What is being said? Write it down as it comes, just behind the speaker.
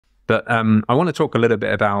But I want to talk a little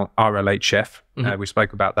bit about RLHF. We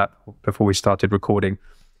spoke about that before we started recording.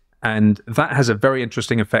 And that has a very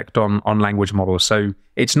interesting effect on language models. So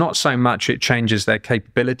it's not so much it changes their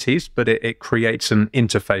capabilities, but it creates an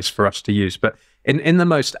interface for us to use. But in the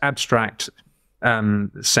most abstract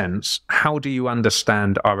sense, how do you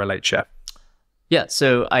understand RLHF? Yeah,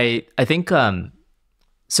 so I think,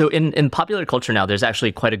 so in popular culture now, there's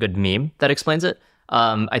actually quite a good meme that explains it.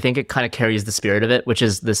 I think it kind of carries the spirit of it, which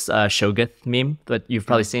is this Shoggoth meme that you've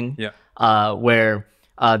probably seen, where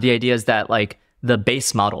the idea is that like the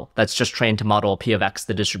base model that's just trained to model P of X,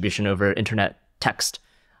 the distribution over internet text,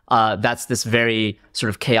 that's this very sort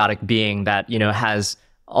of chaotic being that, you know, has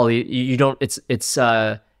all it's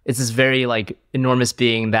this very like enormous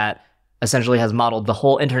being that essentially has modeled the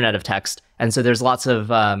whole internet of text. And so there's lots of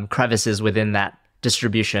crevices within that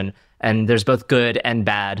distribution, and there's both good and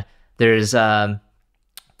bad. There's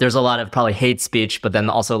a lot of probably hate speech, but then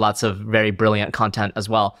also lots of very brilliant content as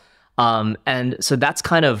well. And so that's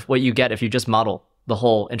kind of what you get if you just model the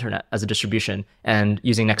whole internet as a distribution and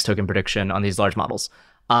using next token prediction on these large models.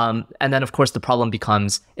 And then, of course, the problem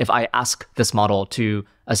becomes if I ask this model to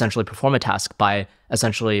essentially perform a task by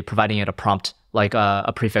essentially providing it a prompt, like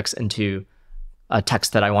a prefix into a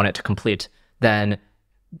text that I want it to complete, then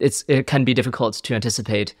it can be difficult to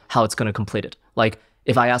anticipate how it's going to complete it. Like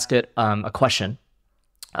if I ask it a question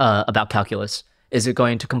about calculus, is it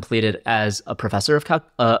going to complete it as a professor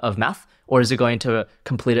of math, or is it going to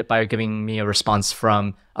complete it by giving me a response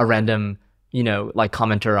from a random, you know, like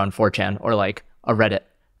commenter on 4chan or like a Reddit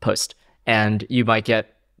post? And you might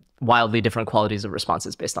get wildly different qualities of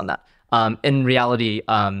responses based on that. In reality,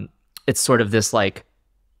 it's sort of this like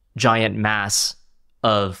giant mass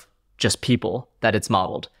of just people that it's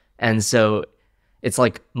modeled. And so it's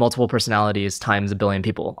like multiple personalities times a billion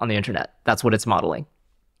people on the internet. That's what it's modeling.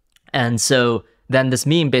 And so then this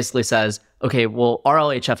meme basically says, okay, well,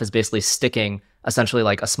 RLHF is basically sticking essentially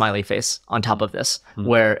like a smiley face on top of this,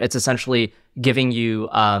 where it's essentially giving you,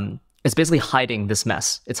 it's basically hiding this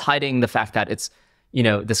mess. It's hiding the fact that it's, you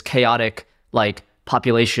know, this chaotic like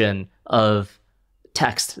population of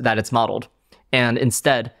text that it's modeled. And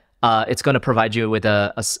instead, it's going to provide you with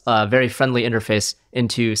a very friendly interface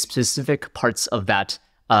into specific parts of that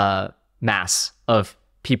mass of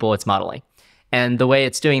people it's modeling. And the way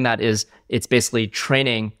it's doing that is it's basically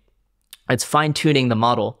it's fine-tuning the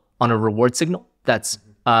model on a reward signal that's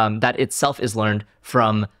that itself is learned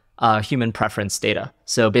from human preference data.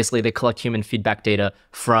 So basically they collect human feedback data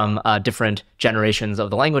from different generations of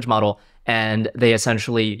the language model, and they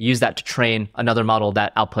essentially use that to train another model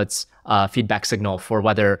that outputs feedback signal for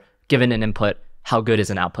whether, given an input, how good is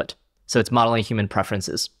an output. So it's modeling human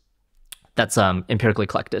preferences that's empirically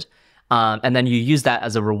collected. And then you use that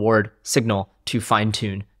as a reward signal to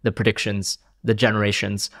fine-tune the predictions, the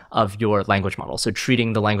generations of your language model. So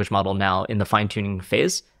treating the language model now in the fine-tuning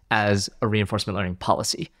phase as a reinforcement learning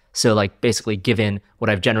policy. So like basically given what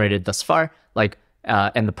I've generated thus far, like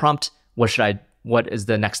and the prompt, what is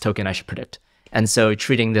the next token I should predict? And so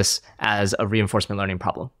treating this as a reinforcement learning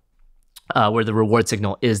problem, where the reward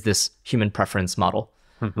signal is this human preference model.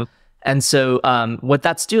 And so what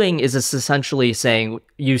that's doing is it's essentially saying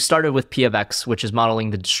you started with P of X, which is modeling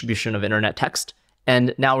the distribution of internet text.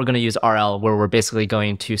 And now we're going to use RL, where we're basically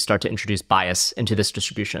going to start to introduce bias into this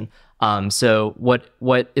distribution. So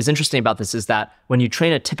what is interesting about this is that when you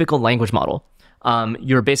train a typical language model,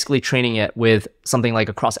 you're basically training it with something like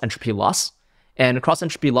a cross-entropy loss. And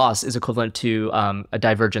cross-entropy loss is equivalent to a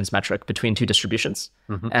divergence metric between two distributions.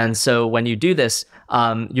 And so when you do this,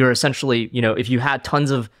 you're essentially, you know, if you had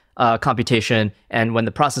tons of computation, and when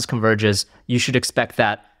the process converges, you should expect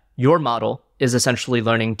that your model is essentially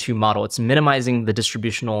learning to model. It's minimizing the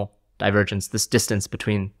distributional divergence, this distance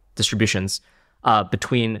between distributions,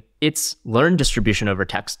 between its learned distribution over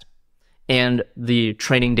text and the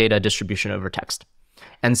training data distribution over text.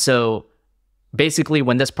 And so basically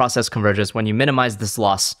when this process converges, when you minimize this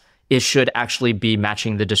loss, it should actually be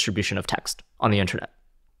matching the distribution of text on the internet.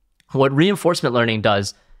 What reinforcement learning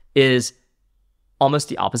does is almost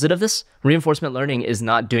the opposite of this. Reinforcement learning is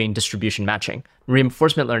not doing distribution matching.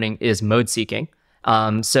 Reinforcement learning is mode seeking.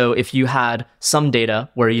 So if you had some data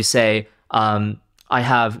where you say, I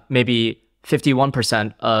have maybe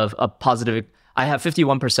 51% of a positive, I have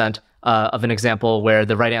 51% of an example where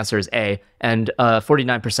the right answer is A, and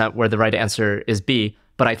 49% where the right answer is B,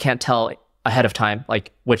 but I can't tell ahead of time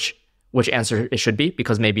like which answer it should be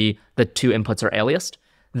because maybe the two inputs are aliased,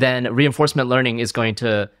 then reinforcement learning is going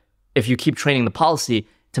to, if you keep training the policy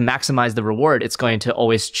to maximize the reward, it's going to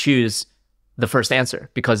always choose the first answer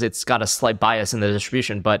because it's got a slight bias in the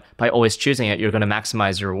distribution. But by always choosing it, you're going to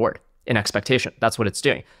maximize your reward. in expectation. That's what it's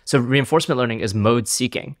doing. So reinforcement learning is mode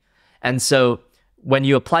seeking. And so when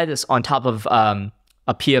you apply this on top of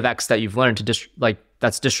a P of X that you've learned to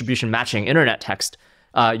that's distribution matching internet text,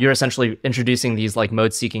 you're essentially introducing these like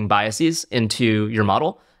mode seeking biases into your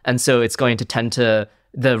model. And so it's going to tend to,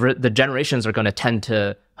 the generations are going to tend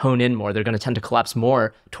to hone in more. They're going to tend to collapse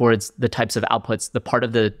more towards the types of outputs, the part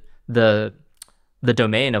of the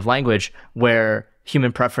domain of language where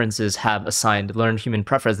human preferences have assigned, learned human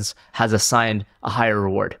preference has assigned a higher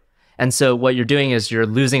reward. And so what you're doing is you're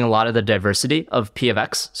losing a lot of the diversity of P of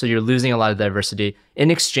X. So you're losing a lot of diversity in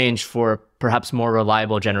exchange for perhaps more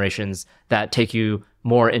reliable generations that take you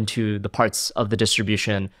more into the parts of the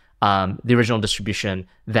distribution, the original distribution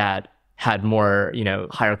that had more,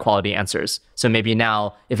 higher quality answers. So maybe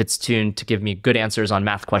now if it's tuned to give me good answers on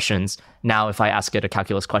math questions, now if I ask it a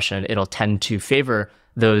calculus question, it'll tend to favor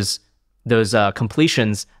those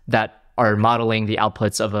completions that are modeling the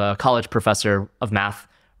outputs of a college professor of math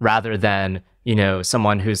rather than,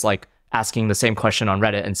 someone who's like asking the same question on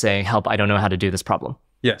Reddit and saying, help, I don't know how to do this problem.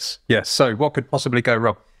 Yes. So what could possibly go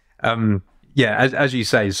wrong? As you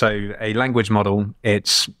say, so a language model,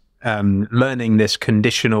 it's learning this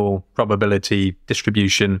conditional probability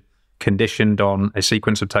distribution conditioned on a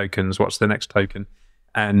sequence of tokens. What's the next token?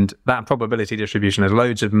 And that probability distribution has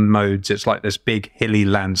loads of modes. It's like this big hilly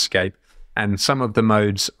landscape. And some of the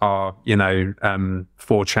modes are,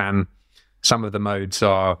 4chan. Some of the modes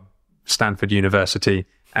are Stanford University.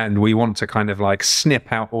 And we want to kind of like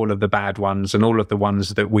snip out all of the bad ones, and all of the ones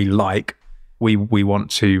that we like, we want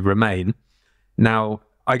to remain. Now,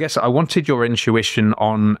 I guess I wanted your intuition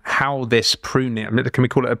on how this pruning, can we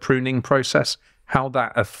call it a pruning process? How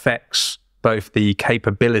that affects both the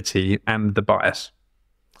capability and the bias?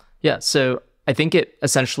 Yeah, so I think it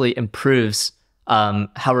essentially improves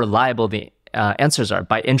how reliable the answers are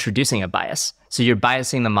by introducing a bias. So you're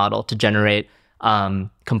biasing the model to generate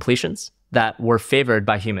completions that were favored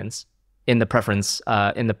by humans in the preference,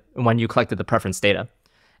 when you collected the preference data.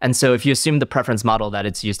 And so if you assume the preference model that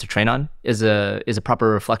it's used to train on is a proper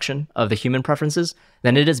reflection of the human preferences,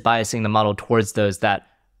 then it is biasing the model towards those that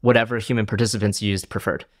whatever human participants used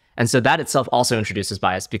preferred. And so that itself also introduces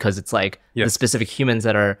bias, because it's like the specific humans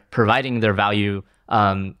that are providing their value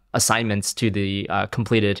assignments to the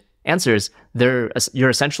completed answers, you're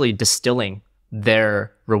essentially distilling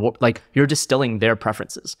their reward, like you're distilling their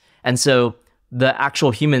preferences. And so the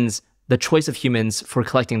actual humans, the choice of humans for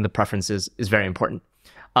collecting the preferences is very important.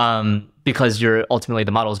 Because ultimately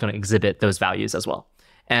the model is going to exhibit those values as well.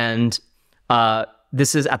 And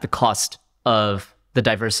this is at the cost of the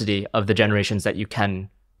diversity of the generations that you can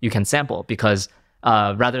sample, because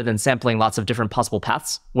rather than sampling lots of different possible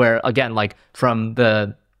paths, where again, like from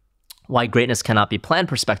the why greatness cannot be planned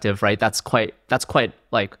perspective, right? That's quite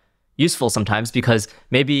like useful sometimes, because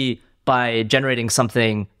maybe by generating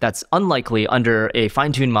something that's unlikely under a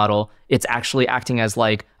fine-tuned model, it's actually acting as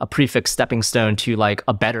like a prefix stepping stone to like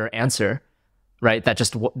a better answer, right?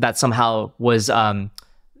 That somehow was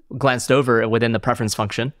glanced over within the preference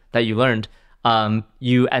function that you learned.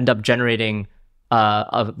 You end up generating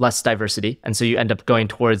a less diversity. And so you end up going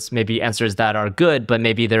towards maybe answers that are good, but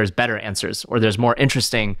maybe there's better answers, or there's more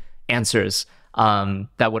interesting answers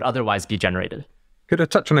that would otherwise be generated. Could I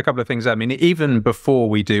touch on a couple of things? I mean, even before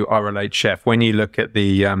we do RLHF, when you look at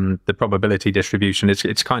the probability distribution, it's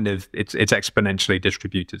exponentially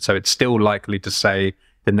distributed. So it's still likely to say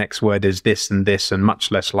the next word is this, and much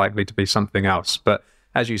less likely to be something else. But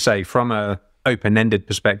as you say, from a open-ended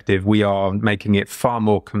perspective, we are making it far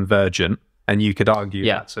more convergent, and you could argue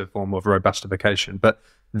that's a form of robustification. But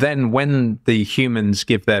then when the humans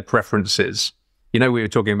give their preferences, we were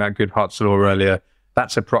talking about Goodhart's law earlier,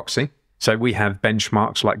 that's a proxy. So we have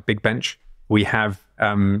benchmarks like Big Bench. We have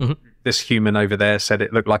this human over there said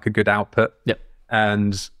it looked like a good output. Yep.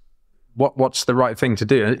 And what's the right thing to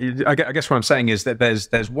do? I guess what I'm saying is that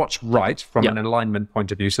there's what's right from an alignment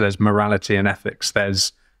point of view. So there's morality and ethics.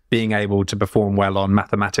 There's being able to perform well on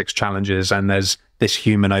mathematics challenges. And there's this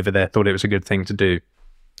human over there thought it was a good thing to do.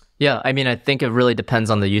 Yeah, I mean, I think it really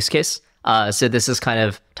depends on the use case. So this is kind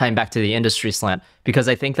of tying back to the industry slant, because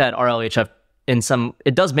I think that RLHF,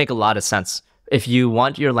 it does make a lot of sense. If you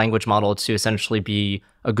want your language model to essentially be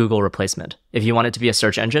a Google replacement, if you want it to be a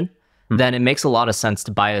search engine, then it makes a lot of sense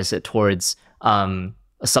to bias it towards a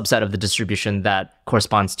subset of the distribution that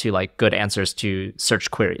corresponds to like good answers to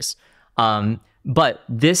search queries. But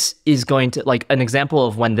this is going to, like, an example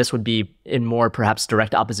of when this would be in more perhaps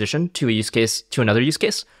direct opposition to a use case, to another use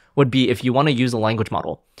case, would be if you want to use a language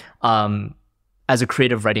model as a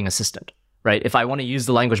creative writing assistant. Right? If I want to use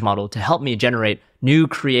the language model to help me generate new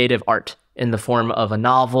creative art in the form of a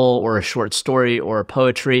novel or a short story or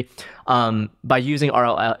poetry. By using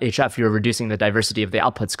RLHF, you're reducing the diversity of the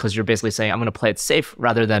outputs because you're basically saying, I'm going to play it safe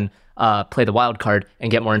rather than play the wild card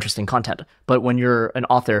and get more interesting content. But when you're an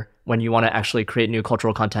author, when you want to actually create new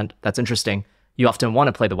cultural content that's interesting, you often want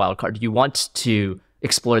to play the wild card. You want to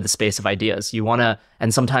explore the space of ideas. You want to,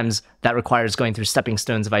 and sometimes that requires going through stepping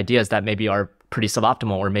stones of ideas that maybe are pretty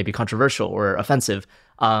suboptimal or maybe controversial or offensive.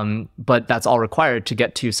 But that's all required to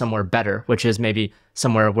get to somewhere better, which is maybe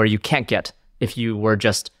somewhere where you can't get if you were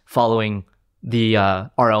just following the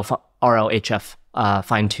RLHF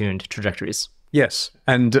fine-tuned trajectories. Yes,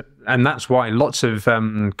 and that's why lots of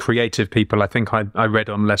creative people, I think I read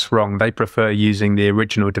on Less Wrong, they prefer using the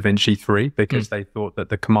original DaVinci 3 because they thought that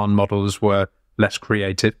the command models were less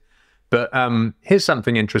creative. But here's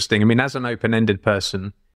something interesting. I mean, as an open-ended person,